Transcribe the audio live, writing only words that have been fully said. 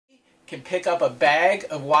can pick up a bag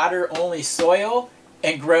of water-only soil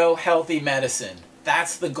and grow healthy medicine.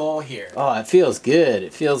 That's the goal here. Oh, it feels good.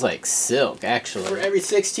 It feels like silk, actually. For every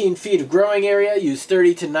 16 feet of growing area, use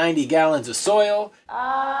 30 to 90 gallons of soil.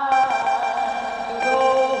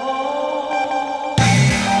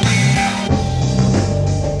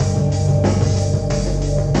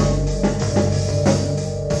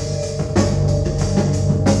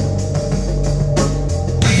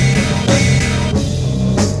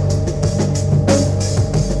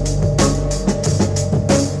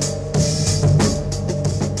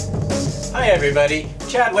 Hi everybody,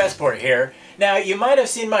 Chad Westport here. Now you might have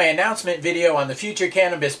seen my announcement video on the Future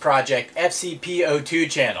Cannabis Project FCPO2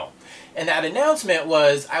 channel. And that announcement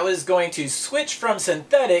was I was going to switch from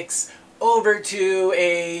synthetics over to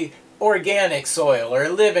a organic soil or a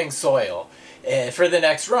living soil for the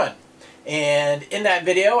next run. And in that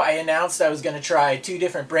video I announced I was going to try 2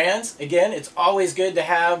 different brands. Again, it's always good to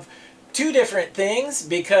have 2 different things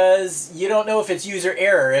because you don't know if it's user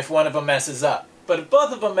error if one of them messes up. But if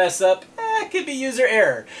both of them mess up, it could be user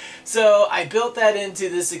error. So I built that into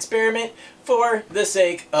this experiment for the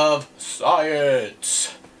sake of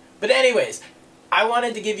science. But anyways, I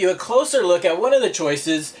wanted to give you a closer look at one of the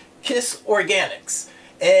choices, KIS Organics.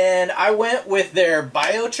 And I went with their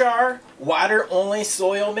Biochar water-only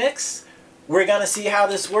soil mix. We're going to see how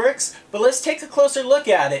this works, but let's take a closer look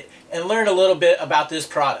at it and learn a little bit about this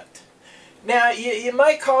product. Now, you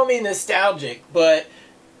might call me nostalgic, but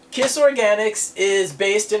KIS Organics is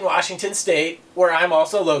based in Washington State, where I'm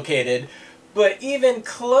also located, but even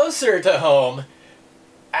closer to home,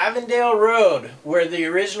 Avondale Road, where the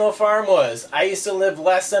original farm was. I used to live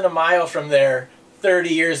less than a mile from there 30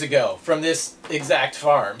 years ago, from this exact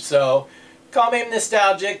farm. So, call me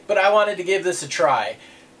nostalgic, but I wanted to give this a try.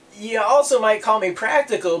 You also might call me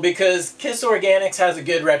practical because KIS Organics has a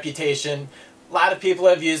good reputation. A lot of people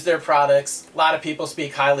have used their products. A lot of people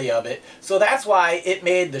speak highly of it. So that's why it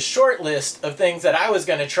made the short list of things that I was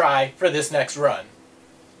going to try for this next run.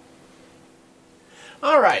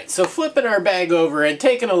 Alright, so flipping our bag over and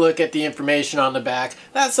taking a look at the information on the back,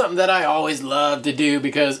 that's something that I always love to do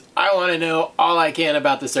because I want to know all I can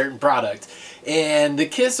about the certain product. And the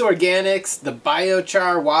KIS Organics, the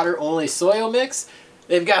Biochar water-only soil mix,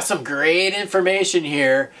 they've got some great information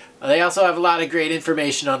here. They also have a lot of great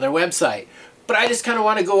information on their website. But I just kind of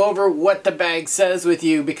want to go over what the bag says with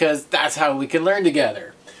you because that's how we can learn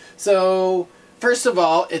together. So, first of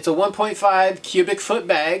all, it's a 1.5 cubic foot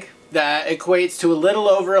bag that equates to a little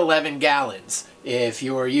over 11 gallons. If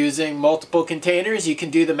you're using multiple containers, you can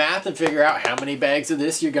do the math and figure out how many bags of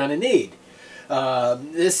this you're going to need.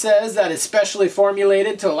 This says that it's specially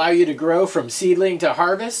formulated to allow you to grow from seedling to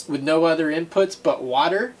harvest with no other inputs but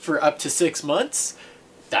water for up to 6 months.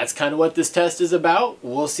 That's kind of what this test is about.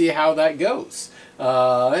 We'll see how that goes.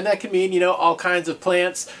 And that can mean, you know, all kinds of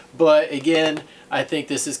plants. But again, I think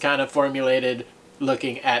this is kind of formulated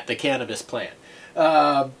looking at the cannabis plant.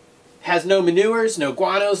 Has no manures, no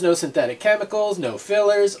guanos, no synthetic chemicals, no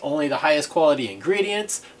fillers, only the highest quality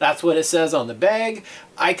ingredients. That's what it says on the bag.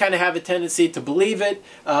 I kind of have a tendency to believe it,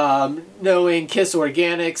 knowing KIS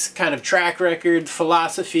Organics kind of track record,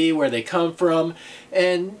 philosophy, where they come from.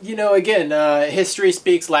 And, you know, again, history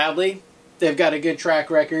speaks loudly. They've got a good track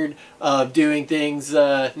record of doing things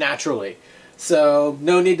naturally. So,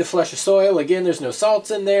 no need to flush a soil. Again, there's no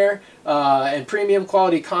salts in there. And premium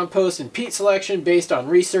quality compost and peat selection based on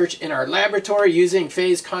research in our laboratory using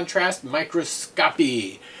phase contrast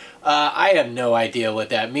microscopy. I have no idea what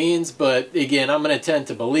that means, but again, I'm going to tend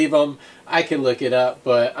to believe them. I can look it up,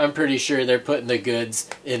 but I'm pretty sure they're putting the goods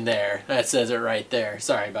in there. That says it right there.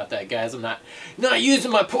 Sorry about that, guys. I'm not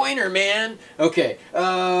using my pointer, man. Okay.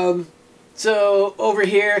 So over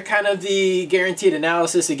here, kind of the guaranteed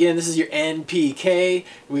analysis. Again, this is your NPK.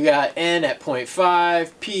 We got N at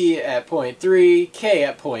 0.5, P at 0.3, K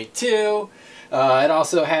at 0.2. It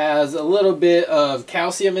also has a little bit of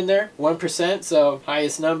calcium in there, 1%, so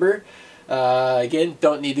highest number. Again,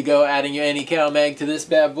 don't need to go adding any CalMag to this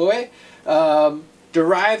bad boy.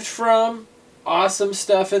 Derived from, awesome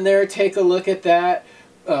stuff in there. Take a look at that.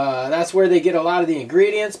 That's where they get a lot of the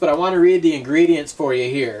ingredients, but I want to read the ingredients for you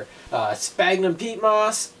here. Sphagnum peat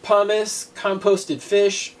moss, pumice, composted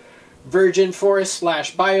fish, virgin forest /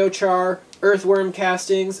 biochar, earthworm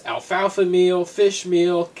castings, alfalfa meal, fish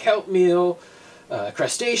meal, kelp meal,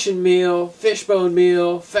 crustacean meal, fishbone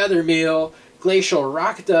meal, feather meal, glacial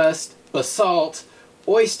rock dust, basalt,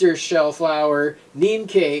 oyster shell flour, neem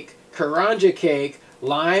cake, karanja cake,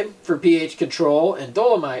 lime for pH control, and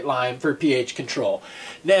dolomite lime for pH control.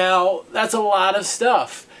 Now, that's a lot of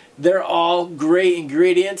stuff. They're all great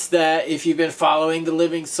ingredients that if you've been following the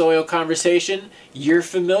Living Soil conversation, you're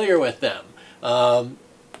familiar with them.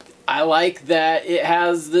 I like that it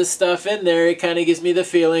has this stuff in there. It kind of gives me the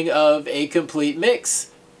feeling of a complete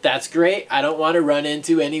mix. That's great. I don't want to run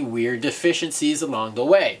into any weird deficiencies along the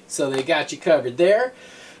way. So they got you covered there.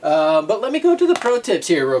 But let me go to the pro tips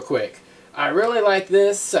here real quick. I really like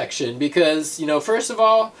this section because, you know, first of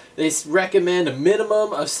all, they recommend a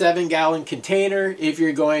minimum of 7-gallon container if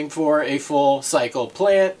you're going for a full cycle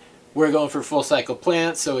plant. We're going for full cycle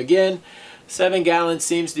plants. So again, 7 gallons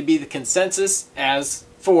seems to be the consensus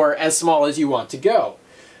for as small as you want to go.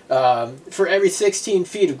 For every 16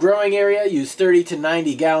 feet of growing area, use 30 to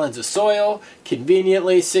 90 gallons of soil.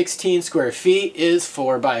 Conveniently, 16 square feet is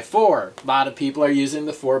 4 by 4. A lot of people are using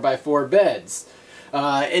the 4 by 4 beds.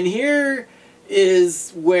 And here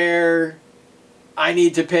is where I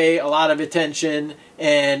need to pay a lot of attention,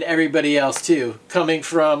 and everybody else too. Coming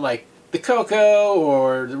from like the cocoa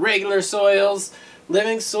or the regular soils,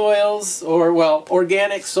 living soils, or well,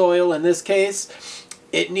 organic soil in this case,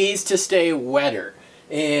 it needs to stay wetter.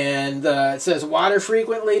 And it says water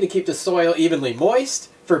frequently to keep the soil evenly moist.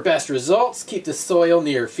 For best results, keep the soil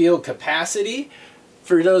near field capacity.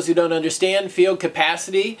 For those who don't understand field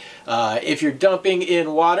capacity, if you're dumping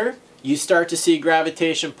in water, you start to see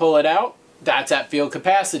gravitation pull it out. That's at field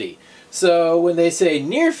capacity. So when they say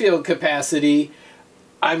near field capacity,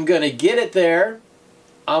 I'm going to get it there.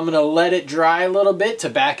 I'm going to let it dry a little bit to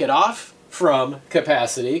back it off from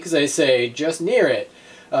capacity because they say just near it.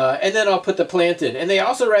 And then I'll put the plant in. And they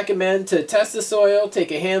also recommend to test the soil,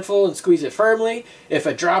 take a handful and squeeze it firmly. If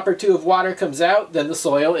a drop or two of water comes out, then the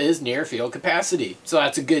soil is near field capacity. So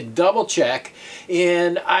that's a good double check.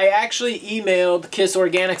 And I actually emailed KIS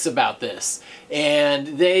Organics about this.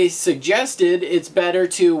 And they suggested it's better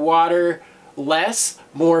to water less,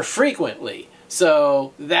 more frequently.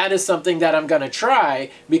 So that is something that I'm going to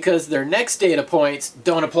try because their next data points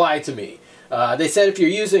don't apply to me. They said if you're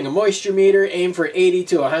using a moisture meter, aim for 80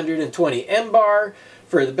 to 120 mbar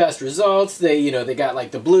for the best results. They got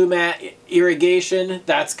like the blue mat irrigation.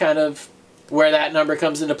 That's kind of where that number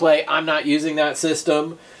comes into play. I'm not using that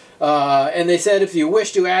system. And they said if you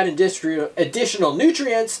wish to add additional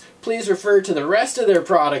nutrients, please refer to the rest of their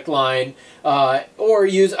product line or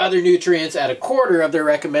use other nutrients at 1/4 of their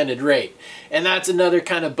recommended rate. And that's another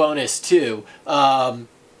kind of bonus too.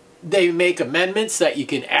 They make amendments that you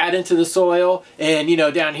can add into the soil, and you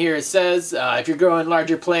know down here it says if you're growing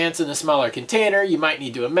larger plants in a smaller container, you might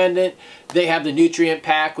need to amend it. They have the nutrient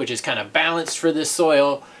pack, which is kind of balanced for this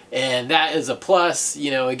soil, and that is a plus.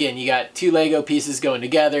 You know, again, you got 2 Lego pieces going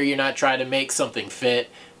together. You're not trying to make something fit.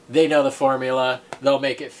 They know the formula. They'll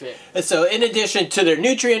make it fit. And so in addition to their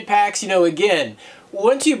nutrient packs, you know, again,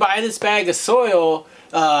 once you buy this bag of soil,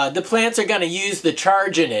 the plants are going to use the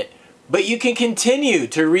charge in it. But you can continue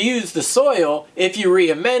to reuse the soil if you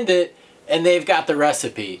re-amend it, and they've got the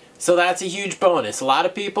recipe. So that's a huge bonus. A lot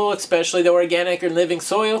of people, especially the organic or living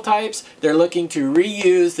soil types, they're looking to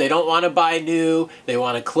reuse. They don't want to buy new. They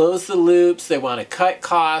want to close the loops. They want to cut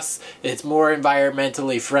costs. It's more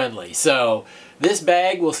environmentally friendly. So this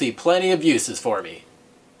bag will see plenty of uses for me.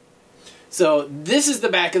 So this is the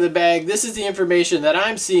back of the bag. This is the information that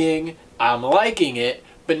I'm seeing. I'm liking it.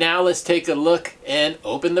 But now let's take a look and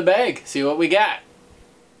open the bag, see what we got.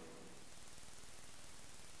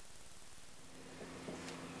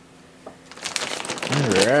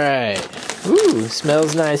 Alright. Ooh,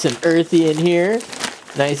 smells nice and earthy in here.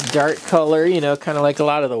 Nice dark color, you know, kind of like a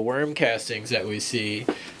lot of the worm castings that we see.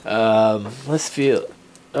 Let's feel.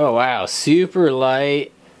 Oh wow, super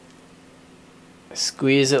light.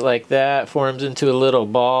 Squeeze it like that, forms into a little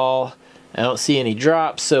ball. I don't see any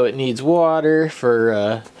drops, so it needs water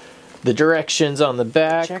for the directions on the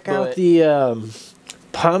back. Check out the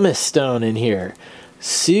pumice stone in here.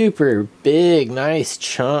 Super big, nice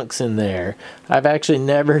chunks in there. I've actually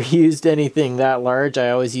never used anything that large.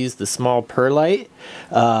 I always use the small perlite.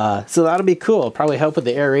 So that'll be cool. Probably help with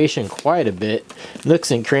the aeration quite a bit. Nooks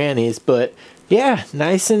and crannies, but yeah,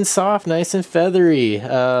 nice and soft, nice and feathery.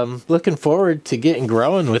 Looking forward to getting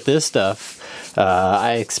growing with this stuff.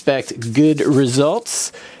 I expect good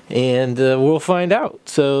results, and we'll find out.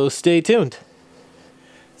 So stay tuned.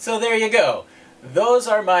 So there you go. Those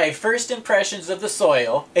are my first impressions of the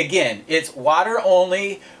soil. Again, it's water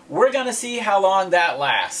only. We're going to see how long that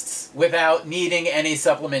lasts without needing any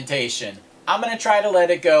supplementation. I'm going to try to let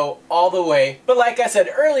it go all the way. But like I said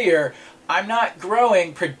earlier, I'm not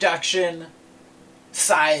growing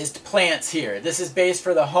production-sized plants here. This is based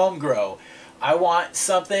for the home grow. I want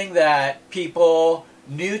something that people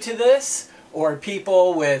new to this, or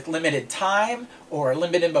people with limited time or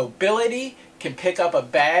limited mobility, can pick up a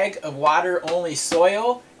bag of water-only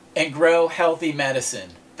soil and grow healthy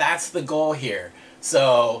medicine. That's the goal here.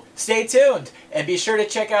 So stay tuned and be sure to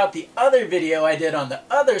check out the other video I did on the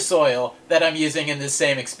other soil that I'm using in this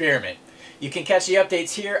same experiment. You can catch the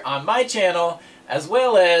updates here on my channel as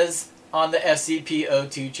well as on the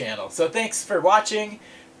SCP-02 channel. So thanks for watching.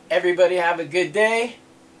 Everybody have a good day.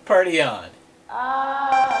 Party on.